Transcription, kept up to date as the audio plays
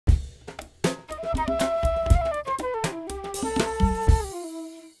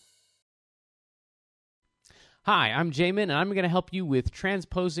Hi, I'm Jamin, and I'm going to help you with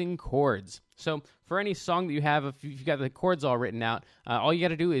transposing chords. So for any song that you have, if you've got the chords all written out, all you got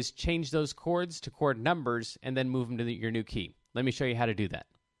to do is change those chords to chord numbers and then move them to your new key. Let me show you how to do that.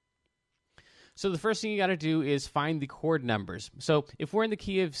 So the first thing you got to do is find the chord numbers. So if we're in the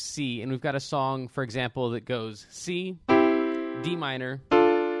key of C and we've got a song, for example, that goes C, D minor,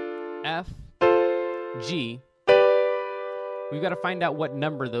 F, G, we've got to find out what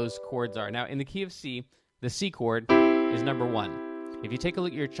number those chords are. Now, in the key of C, the C chord is number 1. If you take a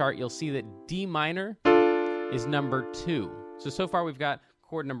look at your chart, you'll see that D minor is number 2. So far we've got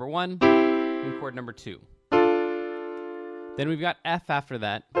chord number 1 and chord number 2. Then we've got F after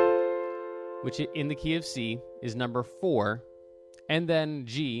that, which in the key of C is number 4. And then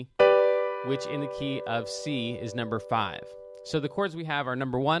G, which in the key of C is number 5. So the chords we have are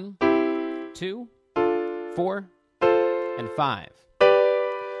number 1, 2, 4, and 5.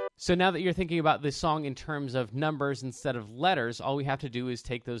 So now that you're thinking about this song in terms of numbers instead of letters, all we have to do is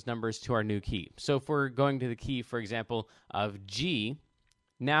take those numbers to our new key. So if we're going to the key, for example, of G,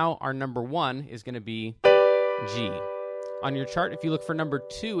 now our number 1 is going to be G. On your chart, if you look for number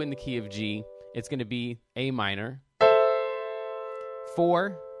 2 in the key of G, it's going to be A minor.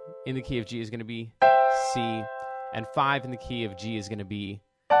 4 in the key of G is going to be C. And 5 in the key of G is going to be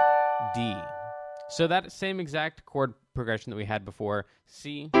D. So that same exact chord progression that we had before,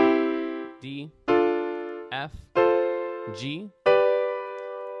 C, D, F, G.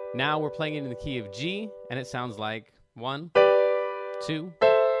 Now we're playing it in the key of G, and it sounds like 1, 2,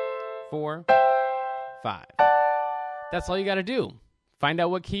 4, 5. That's all you got to do. Find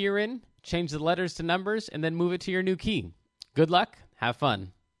out what key you're in, change the letters to numbers, and then move it to your new key. Good luck. Have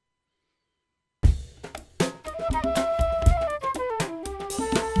fun.